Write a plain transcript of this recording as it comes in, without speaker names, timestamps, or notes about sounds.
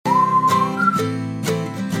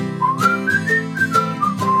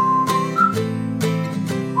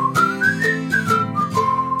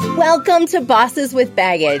Welcome to Bosses with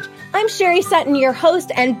Baggage. I'm Sherry Sutton, your host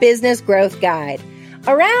and business growth guide.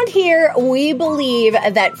 Around here, we believe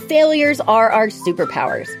that failures are our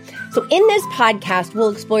superpowers. So in this podcast, we'll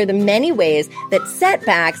explore the many ways that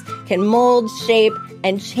setbacks can mold, shape,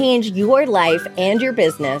 and change your life and your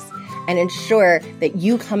business and ensure that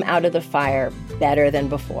you come out of the fire better than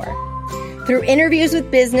before. Through interviews with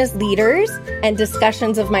business leaders and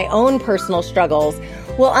discussions of my own personal struggles,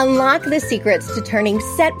 we'll unlock the secrets to turning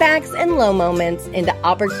setbacks and low moments into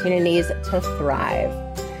opportunities to thrive.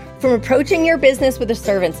 From approaching your business with a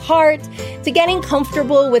servant's heart to getting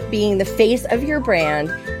comfortable with being the face of your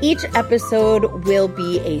brand, each episode will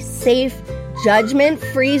be a safe,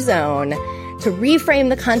 judgment-free zone to reframe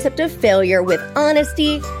the concept of failure with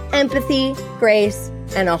honesty, empathy, grace,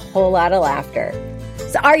 and a whole lot of laughter.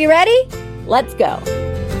 So are you ready? Let's go.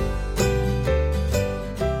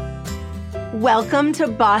 Welcome to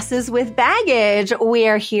Bosses with Baggage. We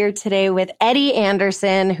are here today with Eddy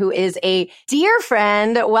Anderson, who is a dear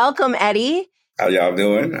friend. Welcome, Eddy. How y'all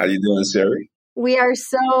doing? How you doing, Sherry? We are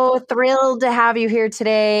so thrilled to have you here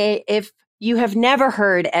today. If you have never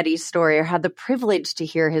heard Eddy's story or had the privilege to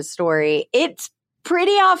hear his story, it's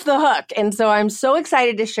pretty off the hook. And so I'm so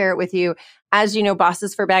excited to share it with you. As you know,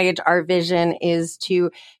 Bosses for Baggage, our vision is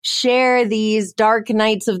to share these dark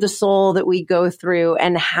nights of the soul that we go through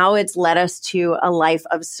and how it's led us to a life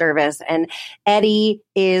of service. And Eddy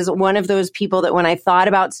is one of those people that when I thought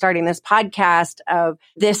about starting this podcast,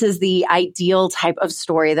 this is the ideal type of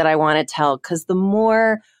story that I want to tell, because the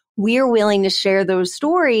more we're willing to share those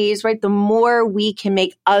stories, right, the more we can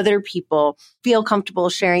make other people feel comfortable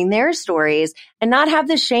sharing their stories and not have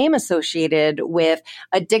the shame associated with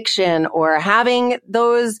addiction or having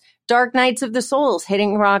those dark nights of the souls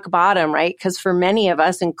hitting rock bottom, right? Because for many of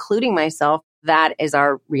us, including myself, that is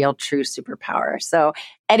our real true superpower. So,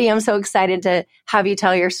 Eddy, I'm so excited to have you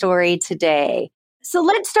tell your story today. So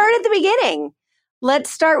let's start at the beginning.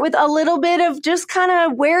 Let's start with a little bit of just kind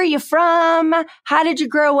of where are you from? How did you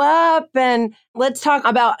grow up? And let's talk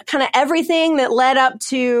about kind of everything that led up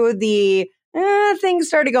to the things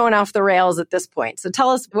started going off the rails at this point. So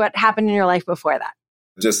tell us what happened in your life before that.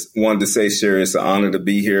 Just wanted to say, Sherry, it's an honor to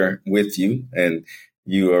be here with you. And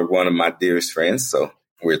you are one of my dearest friends. So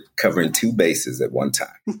we're covering two bases at one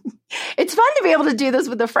time. It's fun to be able to do this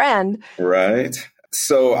with a friend. Right.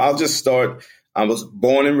 So I'll just start. I was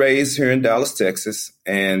born and raised here in Dallas, Texas,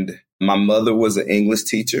 and my mother was an English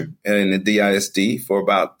teacher in the DISD for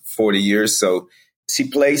about 40 years. So she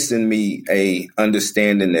placed in me a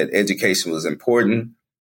understanding that education was important.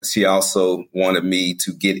 She also wanted me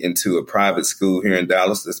to get into a private school here in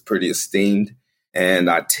Dallas that's pretty esteemed. And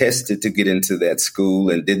I tested to get into that school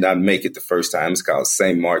and did not make it the first time. It's called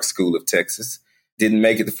St. Mark's School of Texas. Didn't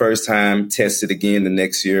make it the first time, tested again the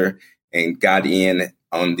next year and got in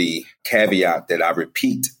on the caveat that I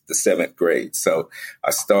repeat the seventh grade. So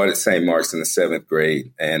I started St. Mark's in the seventh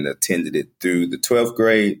grade and attended it through the 12th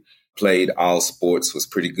grade, played all sports, was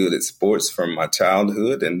pretty good at sports from my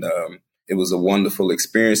childhood. And it was a wonderful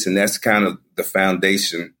experience. And that's kind of the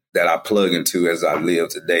foundation that I plug into as I live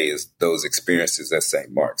today is those experiences at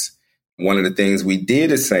St. Mark's. One of the things we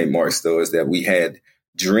did at St. Mark's, though, is that we had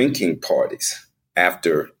drinking parties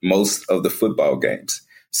after most of the football games.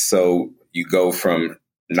 So you go from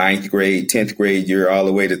 9th grade, 10th grade year, all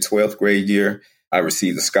the way to 12th grade year. I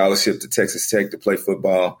received a scholarship to Texas Tech to play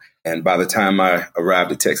football. And by the time I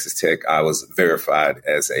arrived at Texas Tech, I was verified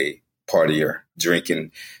as a partier.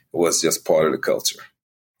 Drinking was just part of the culture.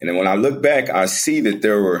 And then when I look back, I see that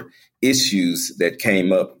there were issues that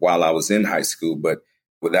came up while I was in high school, but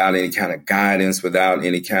without any kind of guidance, without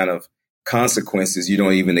any kind of consequences, you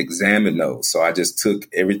don't even examine those. So I just took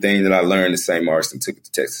everything that I learned at St. Mark's and took it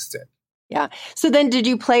to Texas Tech. Yeah. So then did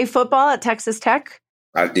you play football at Texas Tech?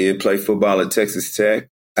 I did play football at Texas Tech.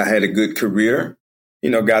 I had a good career,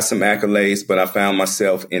 got some accolades, but I found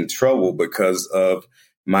myself in trouble because of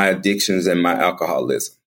my addictions and my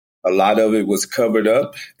alcoholism. A lot of it was covered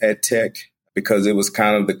up at Tech because it was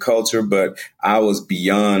kind of the culture, but I was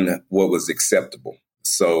beyond what was acceptable.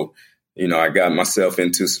 So, I got myself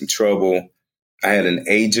into some trouble. I had an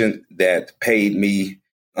agent that paid me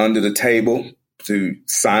under the table to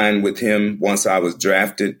sign with him once I was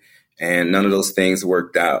drafted, and none of those things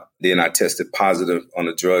worked out. Then I tested positive on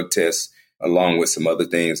a drug test along with some other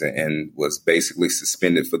things and was basically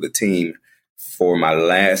suspended for the team for my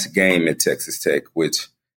last game at Texas Tech, which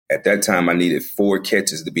at that time I needed 4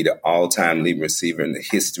 catches to be the all-time leading receiver in the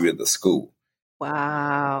history of the school.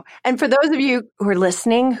 Wow. And for those of you who are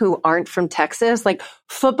listening who aren't from Texas, like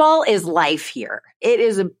football is life here. It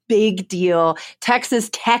is a big deal. Texas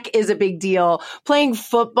Tech is a big deal. Playing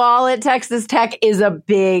football at Texas Tech is a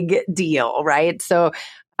big deal, right? So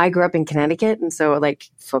I grew up in Connecticut, and so like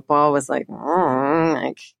football was like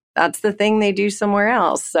that's the thing they do somewhere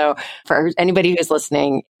else. So for anybody who's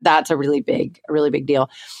listening, that's a really big deal.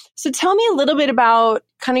 So tell me a little bit about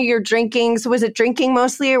kind of your drinking. So was it drinking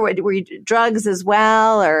mostly, or were you drugs as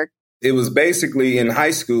well? Or It was basically in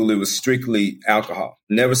high school, it was strictly alcohol.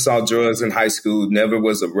 Never saw drugs in high school, never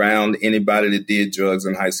was around anybody that did drugs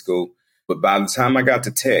in high school. But by the time I got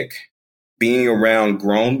to Tech, being around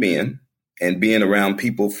grown men and being around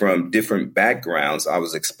people from different backgrounds, I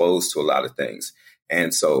was exposed to a lot of things.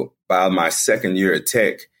 And so by my second year at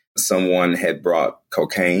Tech, someone had brought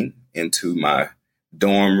cocaine into my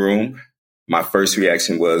dorm room. My first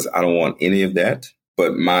reaction was, I don't want any of that.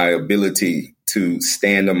 But my ability to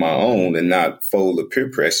stand on my own and not fold the peer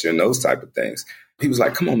pressure and those type of things, he was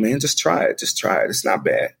like, come on, man, just try it. Just try it. It's not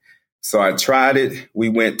bad. So I tried it. We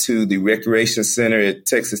went to the recreation center at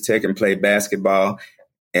Texas Tech and played basketball.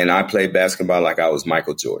 And I played basketball like I was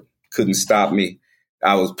Michael Jordan. Couldn't stop me.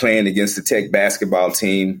 I was playing against the Tech basketball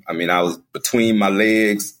team. I mean, I was between my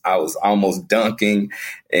legs. I was almost dunking.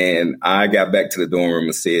 And I got back to the dorm room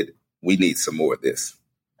and said, we need some more of this.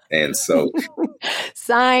 And so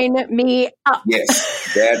sign me up.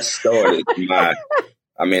 Yes, that started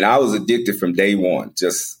I was addicted from day one.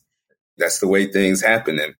 Just that's the way things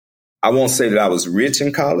happen. And I won't say that I was rich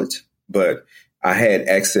in college, but I had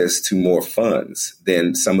access to more funds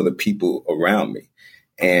than some of the people around me.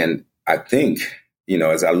 And I think,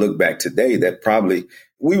 as I look back today, that probably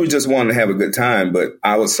we were just wanting to have a good time, but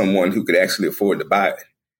I was someone who could actually afford to buy it.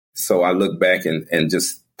 So I look back and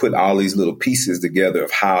just put all these little pieces together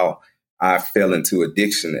of how I fell into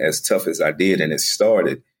addiction as tough as I did. And it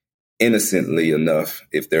started innocently enough,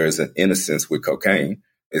 if there is an innocence with cocaine.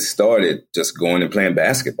 It started just going and playing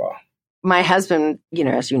basketball. My husband,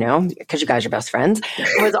 as you know, because you guys are best friends,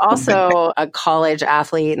 was also a college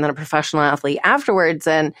athlete and then a professional athlete afterwards.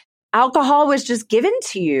 And alcohol was just given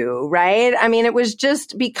to you, right? I mean, it was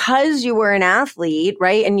just because you were an athlete,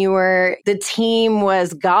 right? And the team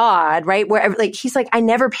was God, right? Where he's like, I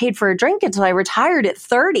never paid for a drink until I retired at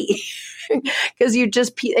 30 because it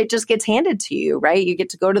just gets handed to you, right? You get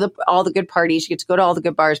to go to all the good parties. You get to go to all the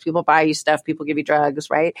good bars. People buy you stuff. People give you drugs,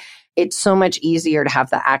 right? It's so much easier to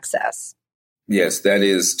have the access. Yes, that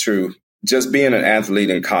is true. Just being an athlete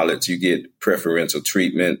in college, you get preferential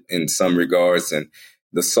treatment in some regards. And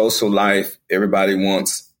the social life, everybody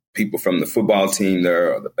wants people from the football team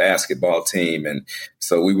there or the basketball team. And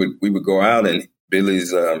so we would go out, and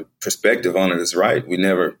Billy's perspective on it is right. We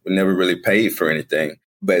never really paid for anything.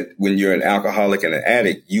 But when you're an alcoholic and an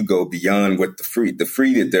addict, you go beyond what the free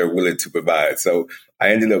that they're willing to provide. So I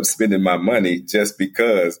ended up spending my money just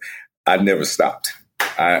because I never stopped.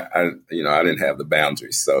 I didn't have the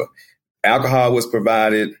boundaries. So alcohol was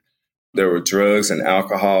provided. There were drugs and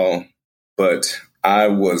alcohol, but I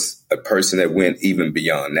was a person that went even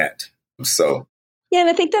beyond that. So yeah, and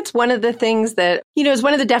I think that's one of the things that, is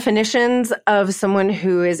one of the definitions of someone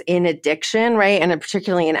who is in addiction, right? And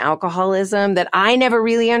particularly in alcoholism that I never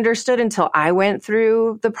really understood until I went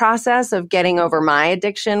through the process of getting over my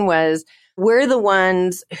addiction was we're the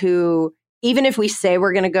ones who, even if we say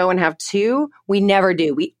we're going to go and have two, we never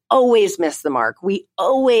do. We always miss the mark. We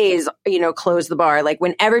always, close the bar. Like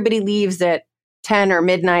when everybody leaves at 10 or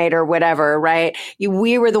midnight or whatever, right?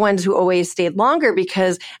 We were the ones who always stayed longer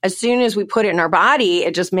because as soon as we put it in our body,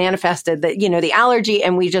 it just manifested that, the allergy,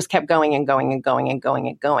 and we just kept going and going and going and going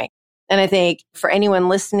and going. And I think for anyone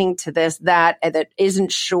listening to this that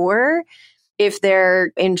isn't sure if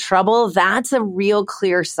they're in trouble, that's a real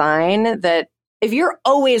clear sign that if you're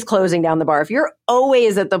always closing down the bar, if you're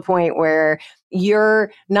always at the point where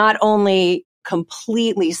you're not only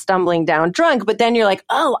completely stumbling down drunk, but then you're like,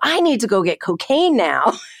 oh, I need to go get cocaine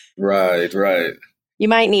now. Right. You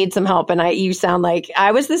might need some help. And you sound like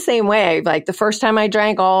I was the same way. Like the first time I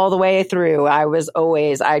drank all the way through,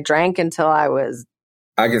 I drank until I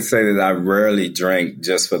can say that I rarely drank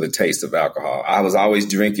just for the taste of alcohol. I was always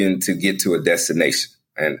drinking to get to a destination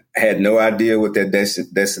and had no idea what that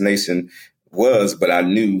destination was, but I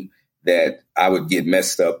knew that I would get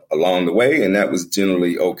messed up along the way, and that was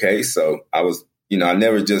generally okay. So I was, I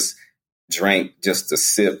never just drank just to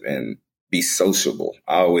sip and be sociable.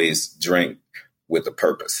 I always drank with a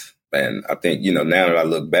purpose. And I think, now that I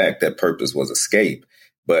look back, that purpose was escape,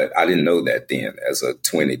 but I didn't know that then as a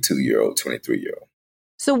 22-year-old, 23-year-old.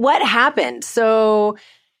 So what happened? So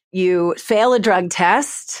you fail a drug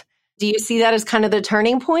test. Do you see that as kind of the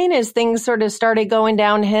turning point as things sort of started going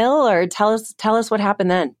downhill, or tell us what happened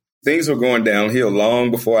then? Things were going downhill long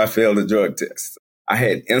before I failed the drug test. I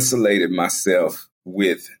had insulated myself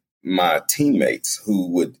with my teammates who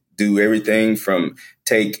would do everything from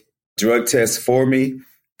take drug tests for me,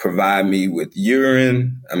 provide me with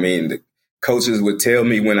urine. I mean, the coaches would tell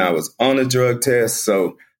me when I was on a drug test.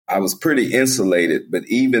 So I was pretty insulated, but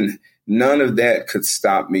even none of that could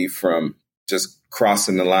stop me from just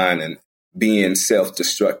crossing the line and being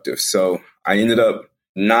self-destructive. So I ended up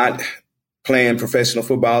not playing professional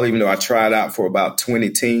football, even though I tried out for about 20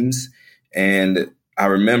 teams. And I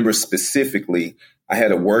remember specifically, I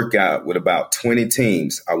had a workout with about 20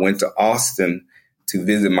 teams. I went to Austin to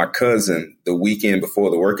visit my cousin the weekend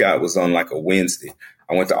before. The workout was on like a Wednesday.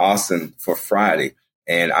 I went to Austin for Friday,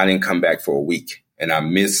 and I didn't come back for a week. And I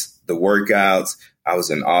missed the workouts. I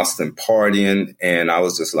was in Austin partying, and I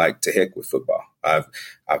was just like, to heck with football. I've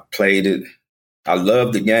played it. I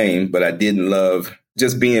loved the game, but I didn't love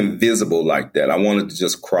just being visible like that. I wanted to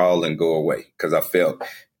just crawl and go away because I felt,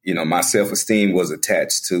 my self-esteem was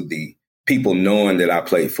attached to the people knowing that I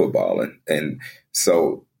played football. And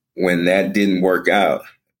so when that didn't work out,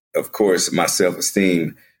 of course, my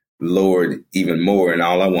self-esteem lowered even more. And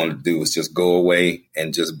all I wanted to do was just go away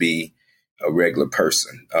and just be a regular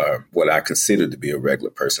person, what I considered to be a regular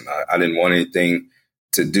person. I didn't want anything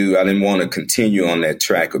to do. I didn't want to continue on that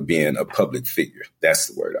track of being a public figure. That's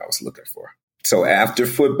the word I was looking for. So after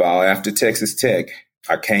football, after Texas Tech,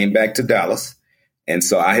 I came back to Dallas. And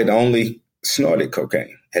so I had only snorted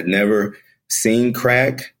cocaine, had never seen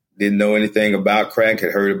crack, didn't know anything about crack,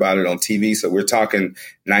 had heard about it on TV. So we're talking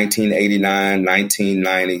 1989,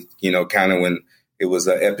 1990, kind of when it was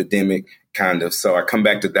an epidemic kind of. So I come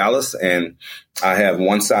back to Dallas and I have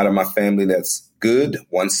one side of my family that's good,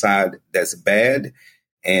 one side that's bad.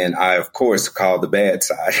 And I, of course, called the bad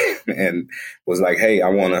side and was like, hey, I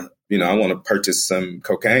want to purchase some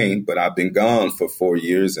cocaine, but I've been gone for 4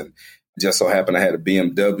 years. And just so happened I had a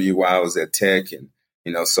BMW while I was at Tech. And,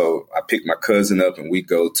 so I picked my cousin up and we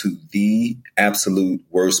go to the absolute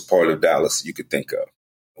worst part of Dallas you could think of.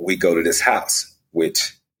 We go to this house,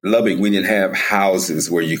 which Lubbock, we didn't have houses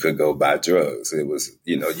where you could go buy drugs. It was,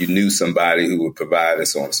 you knew somebody who would provide and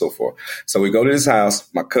so on and so forth. So we go to this house.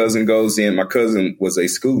 My cousin goes in. My cousin was a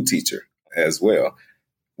school teacher as well.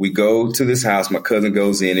 We go to this house. My cousin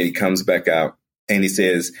goes in and he comes back out and he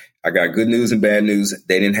says, I got good news and bad news.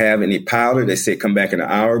 They didn't have any powder. They said, come back in an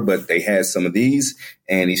hour, but they had some of these.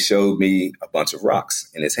 And he showed me a bunch of rocks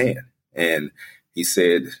in his hand. And he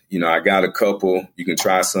said, I got a couple. You can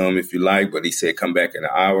try some if you like. But he said, come back in an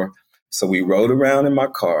hour. So we rode around in my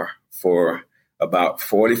car for about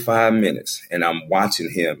 45 minutes. And I'm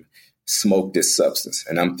watching him smoke this substance.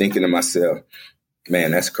 And I'm thinking to myself,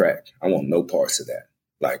 man, that's crack. I want no parts of that.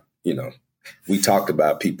 Like, we talked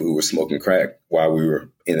about people who were smoking crack while we were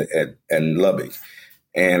in Lubbock.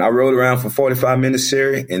 And I rode around for 45 minutes,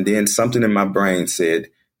 Sherry. And then something in my brain said,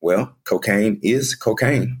 well, cocaine is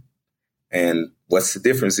cocaine. And what's the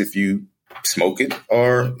difference if you smoke it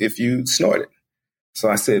or if you snort it? So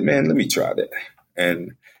I said, man, let me try that.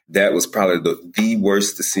 And that was probably the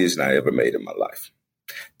worst decision I ever made in my life.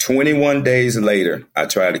 21 days later, I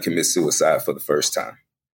tried to commit suicide for the first time.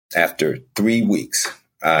 After 3 weeks,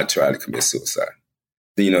 I tried to commit suicide.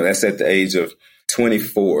 That's at the age of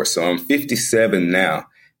 24. So I'm 57 now.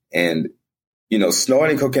 And,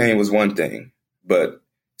 snorting cocaine was one thing, but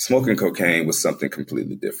smoking cocaine was something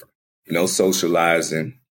completely different. No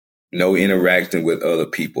socializing, no interacting with other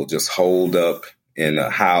people, just holed up in a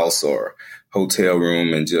house or hotel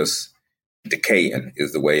room and just decaying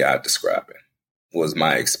is the way I describe it, was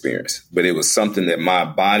my experience. But it was something that my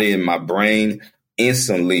body and my brain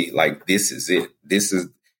instantly, like, this is it. This is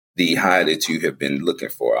the high that you have been looking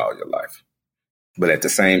for all your life. But at the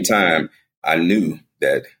same time, I knew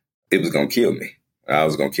that it was going to kill me. I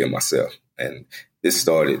was going to kill myself. And this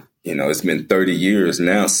started, it's been 30 years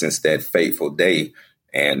now since that fateful day.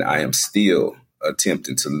 And I am still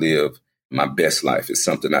attempting to live my best life. It's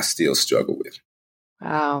something I still struggle with.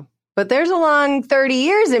 Wow. But there's a long 30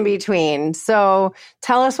 years in between. So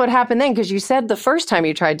tell us what happened then, because you said the first time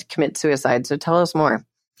you tried to commit suicide. So tell us more.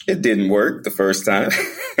 It didn't work the first time.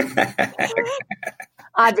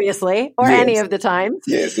 Obviously, or yes. Any of the times.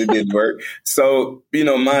 Yes, it didn't work. So,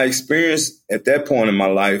 my experience at that point in my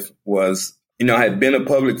life was, I had been a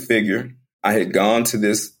public figure. I had gone to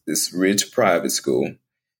this rich private school.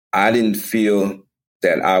 I didn't feel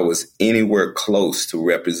that I was anywhere close to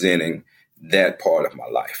representing that part of my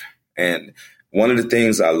life. And one of the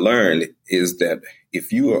things I learned is that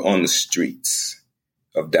if you are on the streets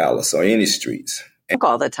of Dallas or any streets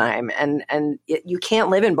all the time. And you can't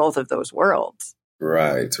live in both of those worlds.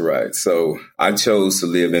 Right. So I chose to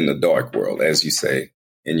live in the dark world, as you say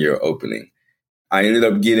in your opening. I ended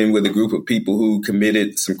up getting with a group of people who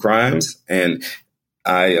committed some crimes, and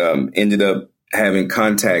I ended up having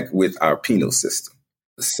contact with our penal system.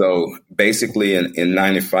 So basically in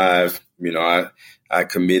 95, I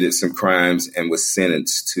committed some crimes and was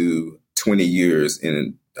sentenced to 20 years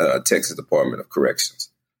in Texas Department of Corrections.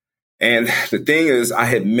 And the thing is, I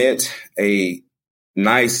had met a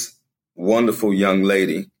nice, wonderful young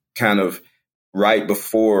lady kind of right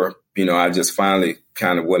before, I just finally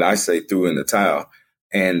kind of what I say threw in the towel.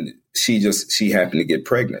 And she happened to get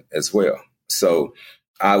pregnant as well. So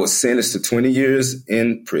I was sentenced to 20 years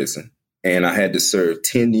in prison, and I had to serve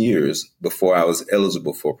 10 years before I was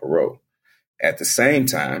eligible for parole. At the same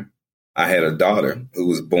time, I had a daughter who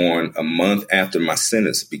was born a month after my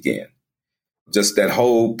sentence began. Just that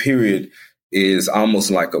whole period is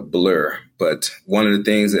almost like a blur. But one of the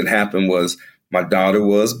things that happened was my daughter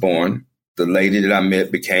was born. The lady that I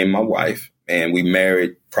met became my wife, and we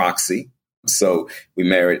married proxy. So we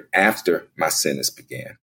married after my sentence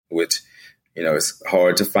began, which, it's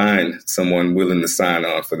hard to find someone willing to sign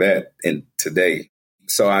on for that today.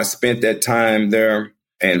 So I spent that time there,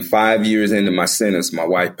 and 5 years into my sentence, my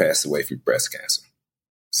wife passed away from breast cancer.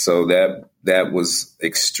 So that was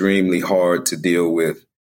extremely hard to deal with.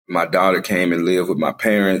 My daughter came and lived with my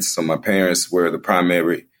parents. So my parents were the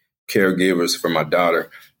primary caregivers for my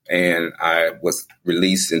daughter. And I was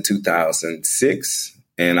released in 2006.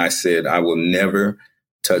 And I said, I will never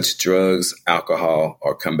touch drugs, alcohol,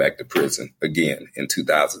 or come back to prison again in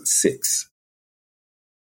 2006.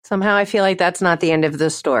 Somehow I feel like that's not the end of the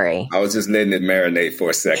story. I was just letting it marinate for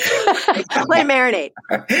a second. Let it marinate.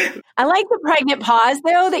 I like the pregnant pause,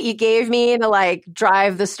 though, that you gave me to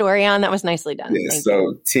drive the story on. That was nicely done. Yeah,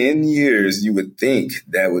 so 10 years, you would think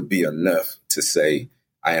that would be enough to say,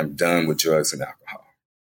 I am done with drugs and alcohol.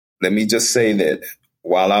 Let me just say that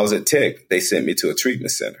while I was at Tech, they sent me to a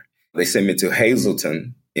treatment center. They sent me to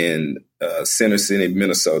Hazleton in Center City,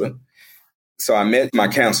 Minnesota. So I met my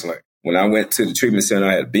counselor. When I went to the treatment center,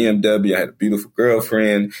 I had a BMW, I had a beautiful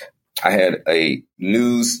girlfriend. I had a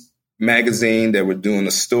news magazine that were doing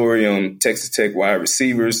a story on Texas Tech wide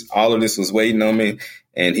receivers. All of this was waiting on me.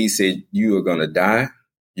 And he said, you are going to die.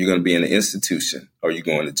 You're going to be in an institution, or you're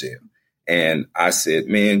going to jail. And I said,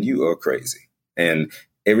 man, you are crazy. And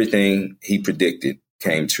everything he predicted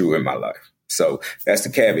came true in my life. So that's the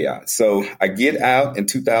caveat. So I get out in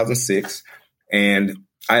 2006, and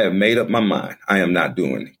I have made up my mind. I am not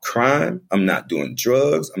doing crime. I'm not doing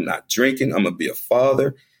drugs. I'm not drinking. I'm going to be a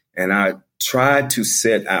father. And I tried to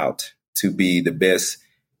set out to be the best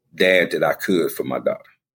dad that I could for my daughter.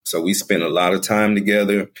 So we spent a lot of time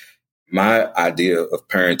together. My idea of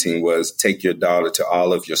parenting was take your daughter to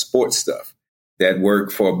all of your sports stuff. That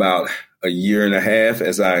worked for about a year and a half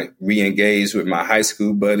as I re-engaged with my high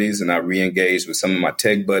school buddies, and I re-engaged with some of my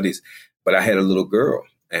tech buddies. But I had a little girl,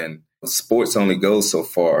 and sports only goes so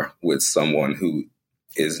far with someone who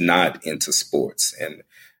is not into sports. And,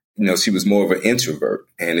 she was more of an introvert,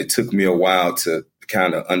 and it took me a while to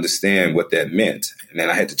kind of understand what that meant. And then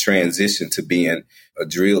I had to transition to being a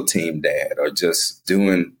drill team dad or just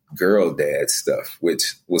doing girl dad stuff,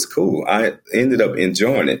 which was cool. I ended up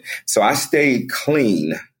enjoying it. So I stayed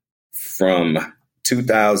clean from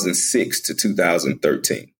 2006 to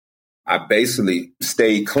 2013. I basically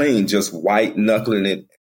stayed clean, just white knuckling it.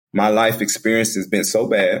 My life experience has been so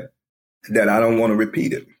bad that I don't want to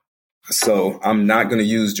repeat it. So I'm not going to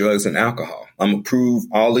use drugs and alcohol. I'm going to prove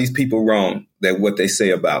all these people wrong that what they say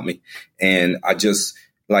about me. And I just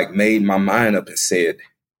made my mind up and said,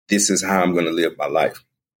 this is how I'm going to live my life.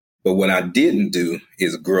 But what I didn't do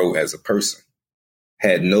is grow as a person.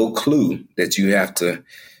 Had no clue that you have to,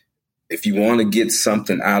 if you want to get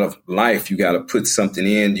something out of life, you got to put something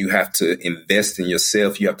in. You have to invest in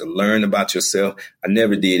yourself. You have to learn about yourself. I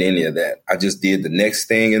never did any of that. I just did the next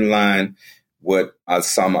thing in line, what I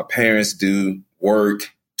saw my parents do,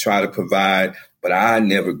 work, try to provide, but I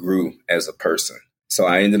never grew as a person. So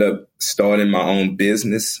I ended up starting my own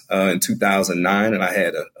business in 2009, and I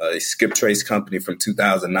had a skip trace company from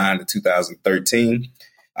 2009 to 2013.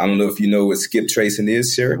 I don't know if you know what skip tracing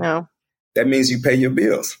is, Sherry. No. That means you pay your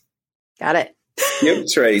bills. Got it. Skip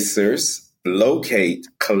tracers locate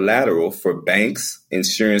collateral for banks,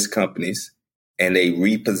 insurance companies, and they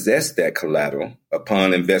repossess that collateral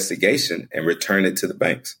upon investigation and return it to the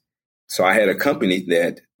banks. So I had a company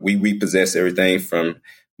that we repossess everything from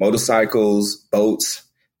motorcycles, boats,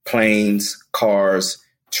 planes, cars,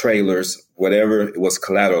 trailers, whatever was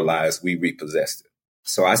collateralized, we repossessed it.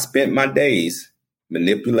 So I spent my days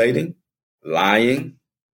manipulating, lying,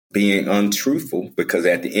 being untruthful, because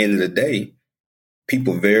at the end of the day,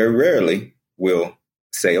 people very rarely will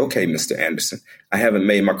say, okay, Mr. Anderson, I haven't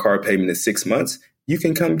made my car payment in 6 months. You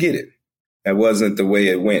can come get it. That wasn't the way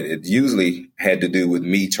it went. It usually had to do with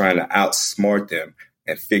me trying to outsmart them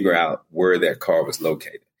and figure out where that car was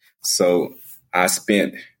located. So I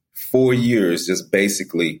spent 4 years just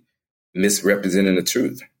basically misrepresenting the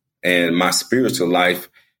truth. And my spiritual life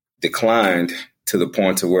declined to the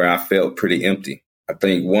point to where I felt pretty empty. I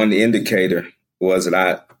think one indicator was that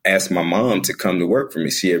I asked my mom to come to work for me.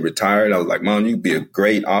 She had retired. I was like, Mom, you'd be a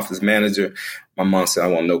great office manager. My mom said, I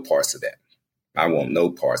want no parts of that. I want no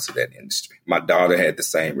parts of that industry. My daughter had the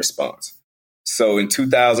same response. So in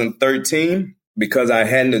 2013, because I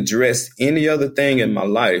hadn't addressed any other thing in my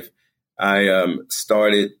life, I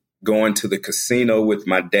started going to the casino with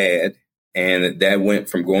my dad. And that went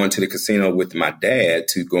from going to the casino with my dad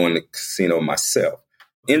to going to the casino myself.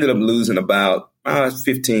 Ended up losing about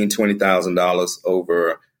 $15,000, $20,000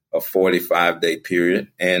 over a 45-day period.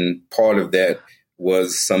 And part of that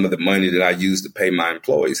was some of the money that I used to pay my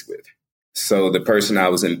employees with. So the person I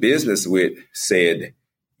was in business with said,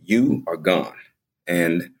 you are gone.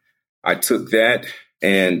 And I took that,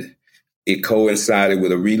 and it coincided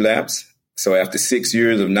with a relapse. So after 6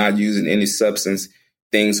 years of not using any substance,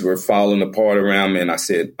 things were falling apart around me. And I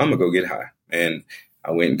said, I'm going to go get high. And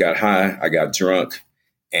I went and got high. I got drunk.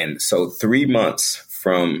 And so 3 months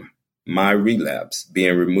from my relapse,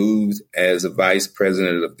 being removed as a vice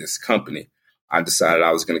president of this company, I decided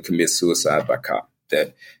I was going to commit suicide by cop,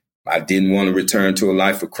 that I didn't want to return to a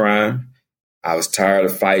life of crime. I was tired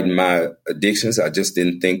of fighting my addictions. I just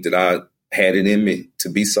didn't think that I had it in me to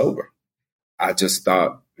be sober. I just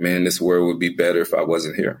thought, man, this world would be better if I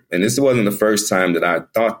wasn't here. And this wasn't the first time that I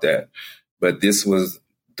thought that, but this was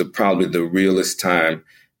probably the realest time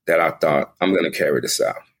that I thought, I'm going to carry this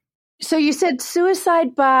out. So you said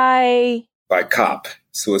suicide by cop,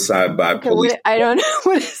 suicide by police. I don't know.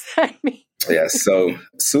 What does that mean? Yeah. So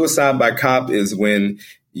suicide by cop is when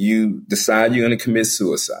you decide you're going to commit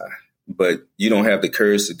suicide, but you don't have the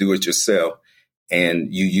courage to do it yourself.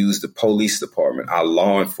 And you use the police department, our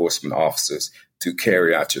law enforcement officers, to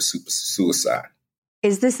carry out your suicide.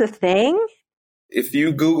 Is this a thing? If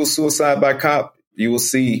you Google suicide by cop, you will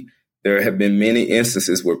see there have been many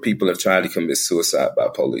instances where people have tried to commit suicide by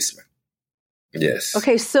policemen. Yes.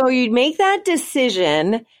 Okay, so you make that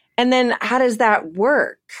decision, and then how does that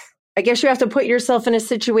work? I guess you have to put yourself in a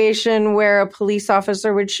situation where a police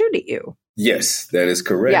officer would shoot at you. Yes, that is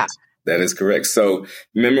correct. Yeah. That is correct. So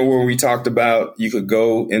remember when we talked about you could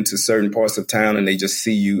go into certain parts of town and they just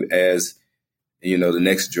see you as, the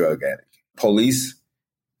next drug addict. Police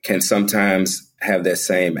can sometimes have that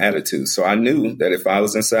same attitude. So I knew that if I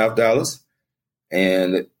was in South Dallas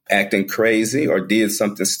and acting crazy or did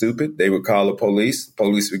something stupid, they would call the police.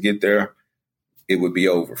 Police would get there. It would be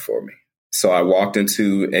over for me. So I walked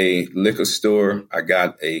into a liquor store. I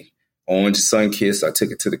got a orange Sunkiss. I took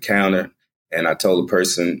it to the counter and I told the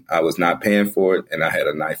person I was not paying for it and I had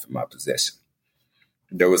a knife in my possession.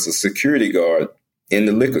 There was a security guard in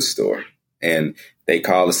the liquor store and they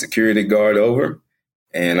called the security guard over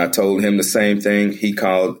and I told him the same thing. He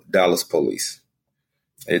called Dallas police.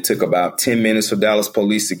 It took about 10 minutes for Dallas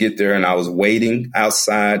police to get there and I was waiting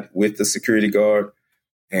outside with the security guard.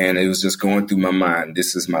 And it was just going through my mind.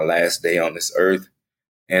 This is my last day on this earth.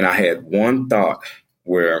 And I had one thought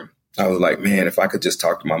where I was like, man, if I could just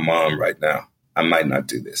talk to my mom right now, I might not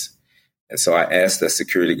do this. And so I asked that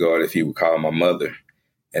security guard if he would call my mother.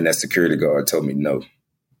 And that security guard told me no.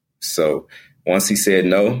 So once he said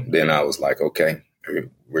no, then I was like, okay,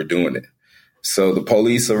 we're doing it. So the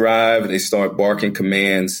police arrived. They start barking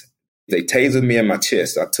commands. They tasered me in my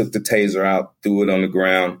chest. I took the taser out, threw it on the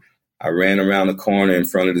ground. I ran around the corner in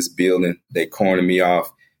front of this building. They cornered me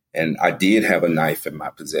off, and I did have a knife in my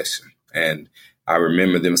possession. And I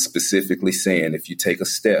remember them specifically saying, if you take a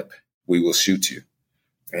step, we will shoot you.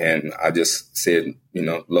 And I just said,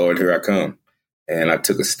 Lord, here I come. And I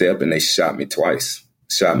took a step, and they shot me twice.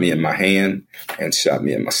 Shot me in my hand and shot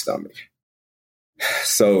me in my stomach.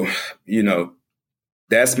 So,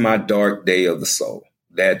 that's my dark day of the soul.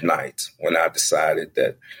 That night when I decided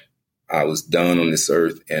that I was done on this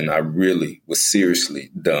earth, and I really was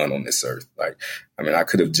seriously done on this earth. I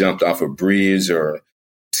could have jumped off a bridge or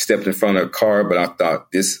stepped in front of a car, but I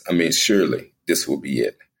thought surely this will be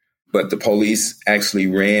it. But the police actually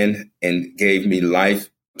ran and gave me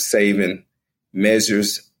life-saving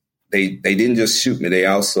measures. They didn't just shoot me. They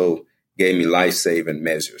also gave me life-saving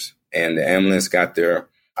measures. And the ambulance got there.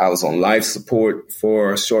 I was on life support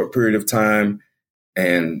for a short period of time,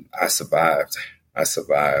 and I survived.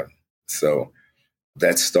 So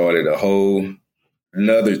that started a whole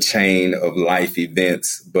another chain of life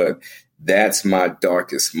events. But that's my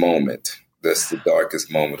darkest moment. That's the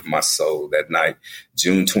darkest moment of my soul that night,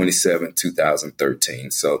 June 27,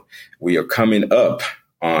 2013. So we are coming up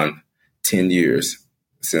on 10 years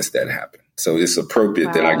since that happened. So it's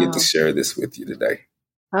appropriate that I get to share this with you today.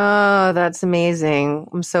 Oh, that's amazing.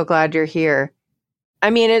 I'm so glad you're here. I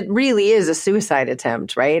mean, it really is a suicide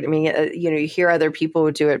attempt, right? I mean, you hear other people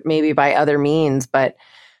who do it maybe by other means, but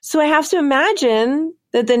so I have to imagine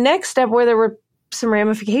that the next step where there were some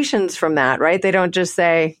ramifications from that, right? They don't just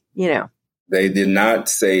say, They did not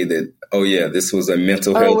say that, oh, yeah, this was a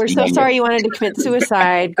mental health. Oh, we're so sorry you wanted to commit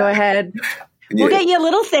suicide. Go ahead. We'll get you a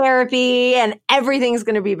little therapy and everything's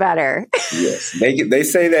going to be better. Yes. They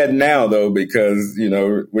say that now, though, because,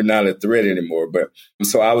 we're not a threat anymore. But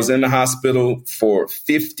so I was in the hospital for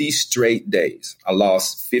 50 straight days. I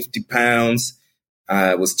lost 50 pounds.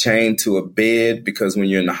 I was chained to a bed because when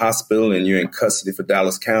you're in the hospital and you're in custody for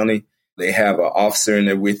Dallas County, they have an officer in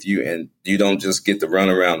there with you and you don't just get to run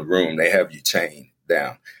around the room. They have you chained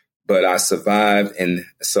down. But I survived. And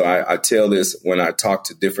so I tell this when I talk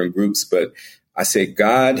to different groups, but I said,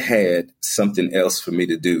 God had something else for me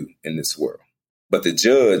to do in this world. But the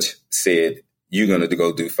judge said, you're going to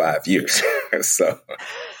go do 5 years. So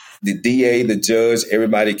the DA, the judge,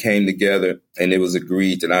 everybody came together and it was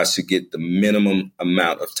agreed that I should get the minimum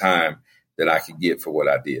amount of time that I could get for what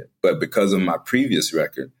I did. But because of my previous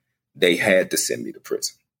record, they had to send me to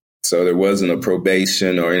prison. So there wasn't a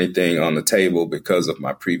probation or anything on the table because of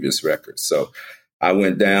my previous record. So I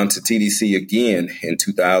went down to TDC again in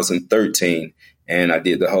 2013 and I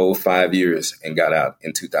did the whole 5 years and got out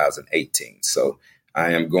in 2018. So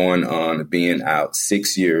I am going on being out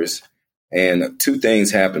 6 years. And two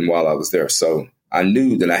things happened while I was there. So I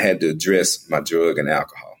knew that I had to address my drug and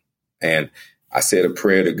alcohol. And I said a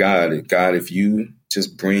prayer to God, God, if you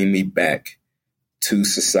just bring me back to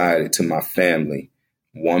society, to my family,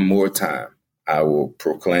 one more time, I will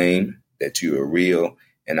proclaim that you are real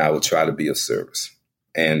and I will try to be of service.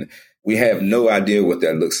 And we have no idea what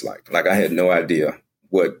that looks like. Like I had no idea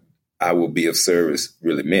what I will be of service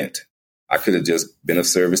really meant. I could have just been of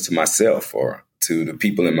service to myself or to the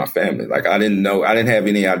people in my family. Like I didn't have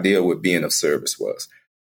any idea what being of service was.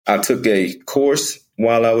 I took a course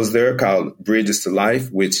while I was there called Bridges to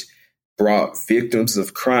Life, which brought victims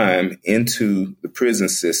of crime into the prison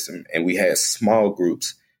system. And we had small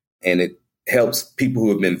groups and it helps people who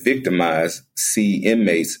have been victimized see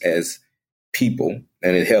inmates as people.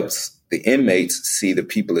 And it helps the inmates see the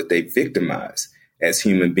people that they victimize as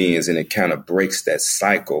human beings. And it kind of breaks that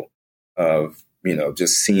cycle of,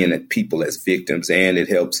 just seeing people as victims. And it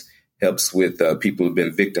helps with people who've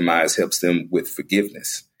been victimized, helps them with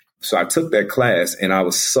forgiveness. So I took that class and I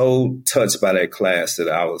was so touched by that class that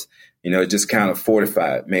I was, it just kind of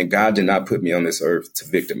fortified. Man, God did not put me on this earth to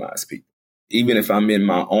victimize people. Even if I'm in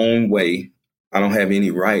my own way, I don't have any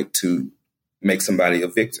right to make somebody a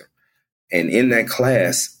victim. And in that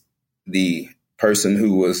class, the person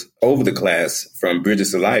who was over the class from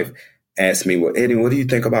Bridges to Life asked me, well, Eddy, what do you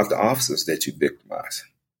think about the officers that you victimized?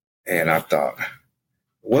 And I thought,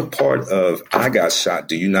 what part of I got shot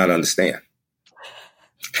do you not understand?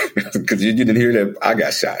 Because you didn't hear that I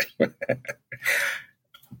got shot.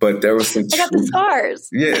 But there was some I got the scars.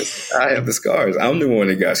 Yes, I have the scars. I'm the one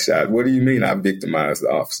that got shot. What do you mean I victimized the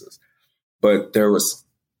officers? But there was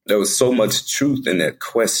so much truth in that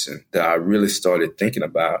question that I really started thinking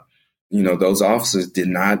about. Those officers did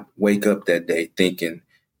not wake up that day thinking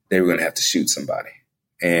they were going to have to shoot somebody.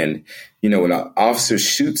 And, when an officer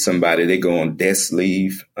shoots somebody, they go on death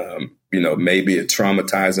leave. Maybe it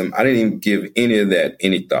traumatized them. I didn't even give any of that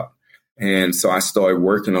any thought. And so I started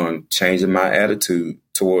working on changing my attitude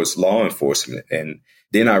towards law enforcement. And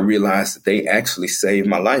then I realized that they actually saved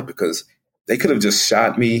my life because they could have just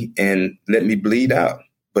shot me and let me bleed out.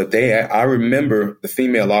 But I remember the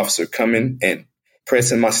female officer coming and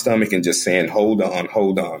pressing my stomach and just saying, hold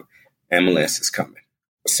on, ambulance is coming.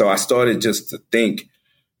 So I started just to think,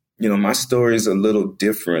 my story is a little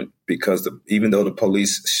different because even though the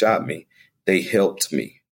police shot me, they helped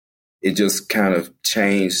me. It just kind of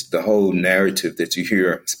changed the whole narrative that you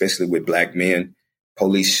hear, especially with Black men,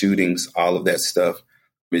 police shootings, all of that stuff.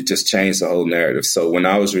 It just changed the whole narrative. So when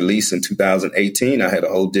I was released in 2018, I had a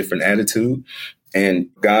whole different attitude. And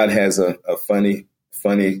God has a funny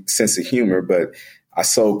sense of humor, but I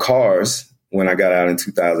sold cars when I got out in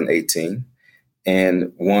 2018.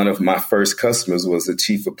 And one of my first customers was the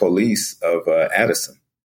chief of police of Addison.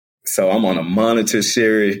 So I'm on a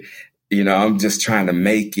monetary, I'm just trying to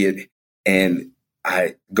make it. And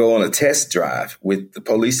I go on a test drive with the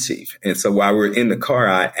police chief. And so while we're in the car,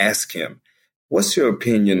 I ask him, what's your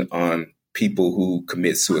opinion on people who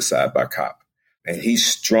commit suicide by cop? And he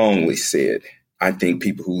strongly said, I think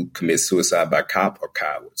people who commit suicide by cop are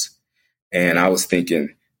cowards. And I was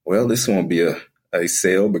thinking, well, this won't be a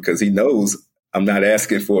sale because he knows I'm not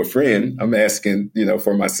asking for a friend. I'm asking,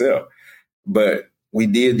 for myself. But we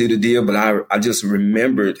did do the deal. But I just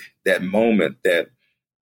remembered that moment that,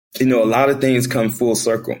 a lot of things come full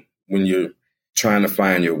circle when you're trying to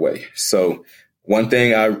find your way. So one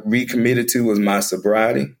thing I recommitted to was my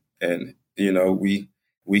sobriety. And,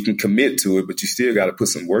 we can commit to it, but you still got to put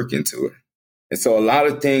some work into it. And so a lot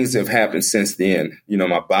of things have happened since then.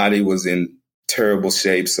 My body was in terrible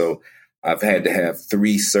shape. So I've had to have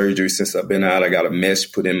 3 surgeries since I've been out. I got a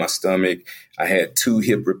mesh put in my stomach. I had 2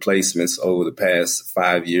 hip replacements over the past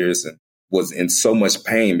 5 years and was in so much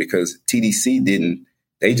pain because TDC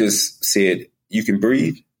they just said, you can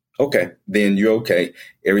breathe. Okay, then you're okay.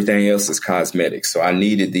 Everything else is cosmetic. So I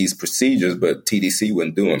needed these procedures, but TDC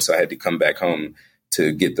wouldn't do them. So I had to come back home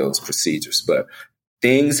to get those procedures. But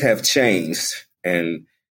things have changed, and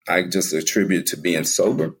I just attribute to being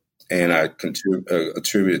sober, and I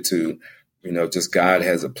attribute to, just God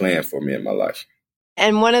has a plan for me in my life.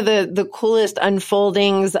 And one of the coolest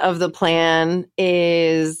unfoldings of the plan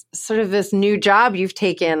is sort of this new job you've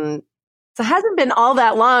taken. So it hasn't been all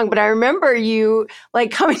that long, but I remember you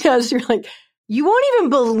coming to us, you're like, you won't even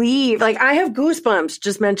believe, I have goosebumps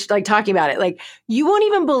just mentioned, talking about it. You won't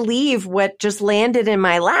even believe what just landed in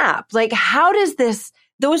my lap. How does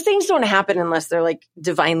those things don't happen unless they're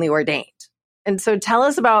divinely ordained. And so tell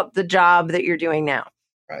us about the job that you're doing now.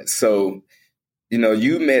 Right. So,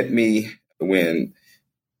 you met me when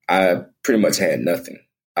I pretty much had nothing.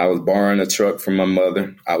 I was borrowing a truck from my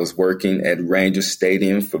mother. I was working at Ranger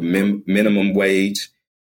Stadium for minimum wage.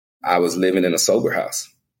 I was living in a sober house.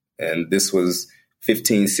 And this was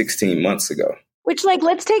 15, 16 months ago. Which,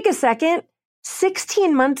 let's take a second.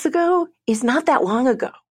 16 months ago is not that long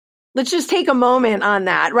ago. Let's just take a moment on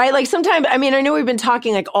that, right? Sometimes, I know we've been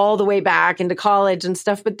talking all the way back into college and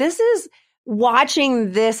stuff, but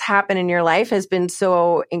watching this happen in your life has been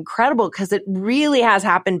so incredible because it really has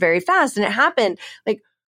happened very fast. And it happened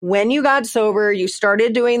when you got sober, you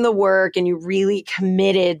started doing the work and you really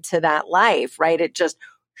committed to that life, right? It just,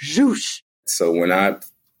 zhoosh. So when I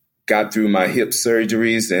got through my hip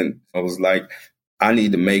surgeries and I was like, I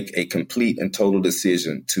need to make a complete and total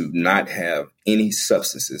decision to not have any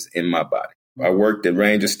substances in my body. I worked at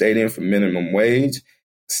Ranger Stadium for minimum wage,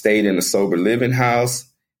 stayed in a sober living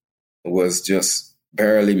house, was just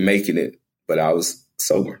barely making it, but I was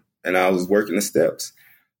sober and I was working the steps.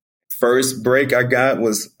 First break I got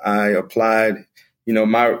was I applied,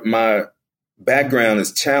 my background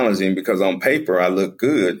is challenging because on paper I look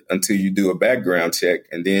good until you do a background check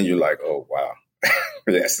and then you're like, oh, wow.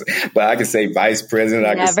 Yes. But I can say vice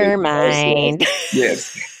president. Never mind.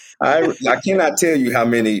 Yes. I cannot tell you how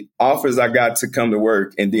many offers I got to come to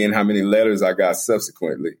work and then how many letters I got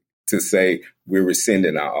subsequently to say we're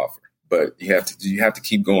rescinding our offer. But you have to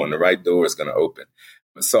keep going. The right door is going to open.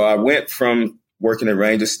 So I went from working at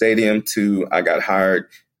Ranger Stadium to I got hired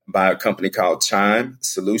by a company called Chime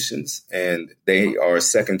Solutions, and they are a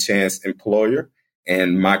second chance employer.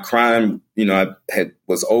 And my crime, I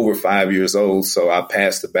was over 5 years old, so I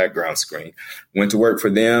passed the background screen. Went to work for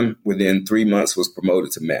them. Within 3 months, was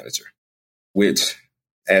promoted to manager, which,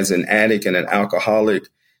 as an addict and an alcoholic,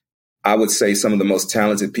 I would say some of the most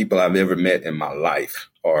talented people I've ever met in my life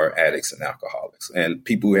are addicts and alcoholics, and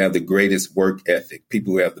people who have the greatest work ethic,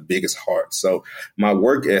 people who have the biggest heart. So my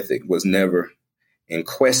work ethic was never in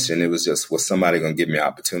question. It was just, was somebody going to give me an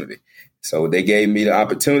opportunity? So they gave me the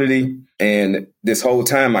opportunity. And this whole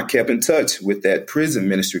time I kept in touch with that prison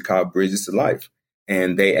ministry called Bridges to Life.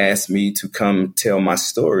 And they asked me to come tell my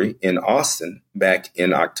story in Austin back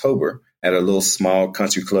in October at a little small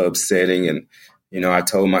country club setting. And, I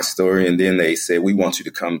told my story, and then they said, we want you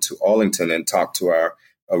to come to Arlington and talk to our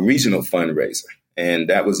regional fundraiser. And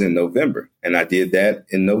that was in November. And I did that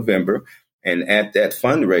in November. And at that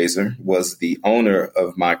fundraiser was the owner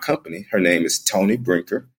of my company. Her name is Toni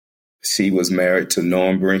Brinker. She was married to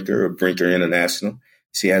Norm Brinker of Brinker International.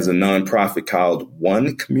 She has a nonprofit called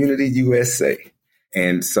One Community USA.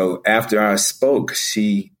 And so after I spoke,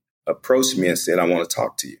 she approached me and said, I want to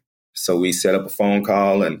talk to you. So we set up a phone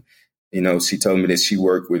call, and, she told me that she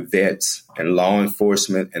worked with vets and law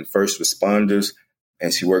enforcement and first responders.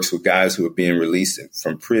 And she works with guys who are being released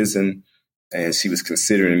from prison. And she was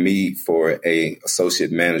considering me for a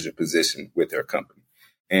associate manager position with her company.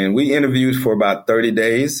 And we interviewed for about 30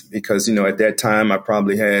 days because, at that time I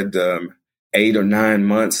probably had 8 or 9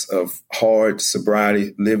 months of hard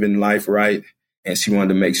sobriety, living life right. And she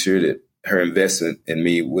wanted to make sure that her investment in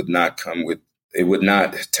me would not come with it would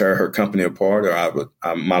not tear her company apart, or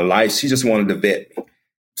my life. She just wanted to vet me.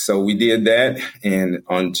 So we did that. And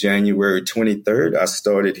on January 23rd, I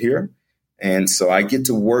started here. And so I get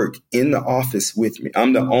to work in the office with me.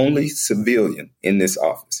 I'm the only civilian in this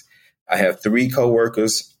office. I have 3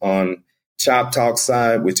 coworkers on Chop Talk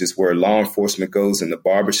side, which is where law enforcement goes in the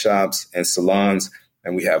barbershops and salons.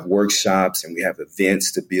 And we have workshops and we have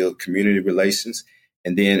events to build community relations.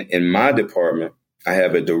 And then in my department, I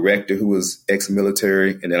have a director who was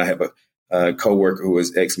ex-military, and then I have a coworker who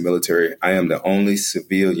is ex-military. I am the only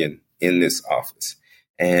civilian in this office.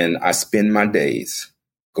 And I spend my days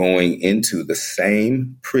going into the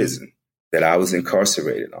same prison that I was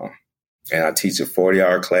incarcerated on. And I teach a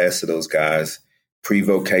 40-hour class to those guys,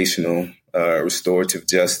 pre-vocational, restorative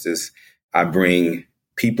justice. I bring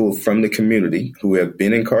people from the community who have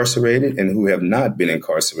been incarcerated and who have not been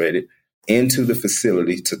incarcerated into the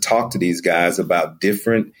facility to talk to these guys about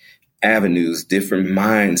different avenues, different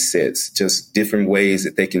mindsets, just different ways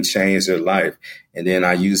that they can change their life. And then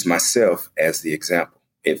I use myself as the example.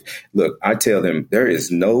 I tell them there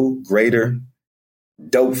is no greater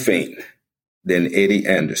dope fiend than Eddy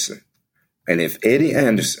Anderson. And if Eddy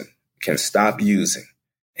Anderson can stop using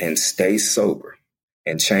and stay sober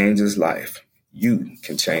and change his life, you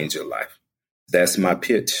can change your life. That's my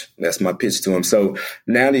pitch. That's my pitch to them. So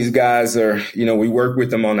now these guys are, we work with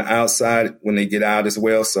them on the outside when they get out as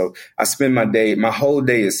well. So I spend my whole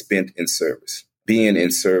day is spent in service, being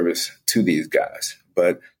in service to these guys.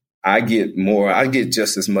 But I get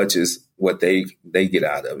just as much as what they get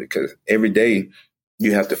out of it, because every day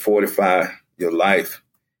you have to fortify your life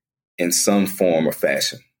in some form or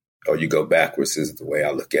fashion, or you go backwards is the way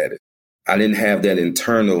I look at it. I didn't have that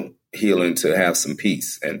internal healing to have some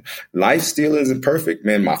peace, and life still isn't perfect,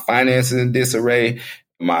 man. My finances in disarray.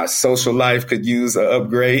 My social life could use an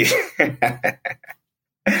upgrade,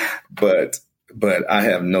 but I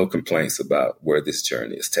have no complaints about where this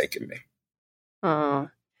journey is taking me. Oh,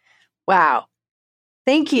 wow.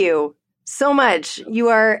 Thank you so much. You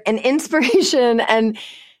are an inspiration. And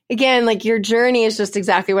again, like, your journey is just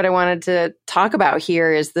exactly what I wanted to talk about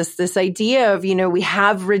here, is this idea of, we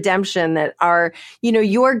have redemption, that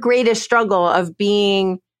your greatest struggle of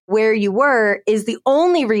being where you were is the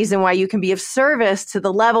only reason why you can be of service to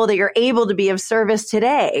the level that you're able to be of service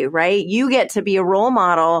today, right? You get to be a role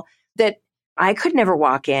model that I could never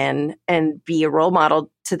walk in and be a role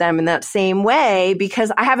model to them in that same way,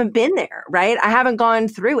 because I haven't been there, right? I haven't gone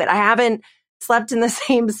through it. I haven't slept in the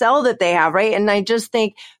same cell that they have, right? And I just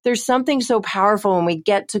think there's something so powerful when we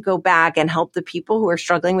get to go back and help the people who are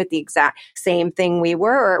struggling with the exact same thing we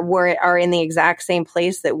were, or are in the exact same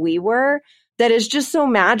place that we were. That is just so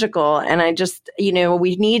magical. And I just, we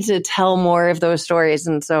need to tell more of those stories.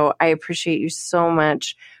 And so I appreciate you so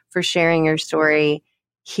much for sharing your story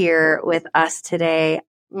here with us today.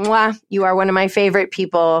 Mwah, you are one of my favorite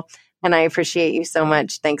people, and I appreciate you so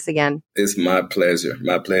much. Thanks again. It's my pleasure.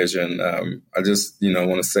 My pleasure. And I just,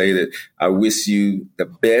 want to say that I wish you the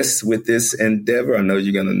best with this endeavor. I know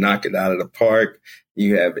you're going to knock it out of the park.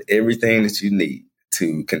 You have everything that you need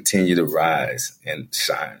to continue to rise and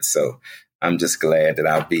shine. So I'm just glad that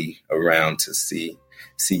I'll be around to see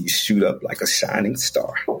you shoot up like a shining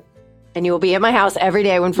star. And you will be at my house every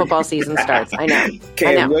day when football season starts. I know.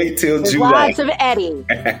 Can't wait till There's July. Lots of Eddy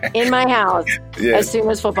in my house as soon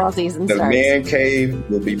as football season starts. The man cave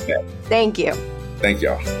will be back. Thank you. Thank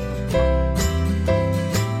y'all.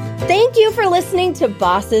 Thank you for listening to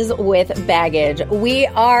Bosses with Baggage. We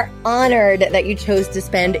are honored that you chose to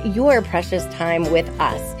spend your precious time with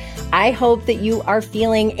us. I hope that you are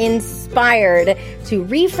feeling inspired to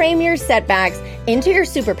reframe your setbacks into your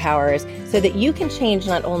superpowers so that you can change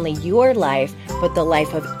not only your life, but the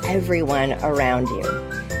life of everyone around you.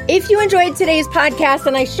 If you enjoyed today's podcast,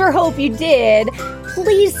 and I sure hope you did,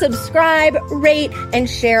 please subscribe, rate, and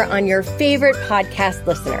share on your favorite podcast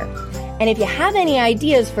listener. And if you have any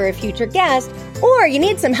ideas for a future guest, or you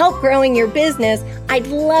need some help growing your business, I'd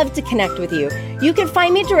love to connect with you. You can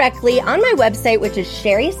find me directly on my website, which is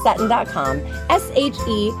sherrysutton.com,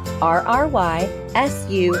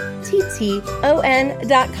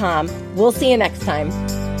 SherrySutton.com. We'll see you next time.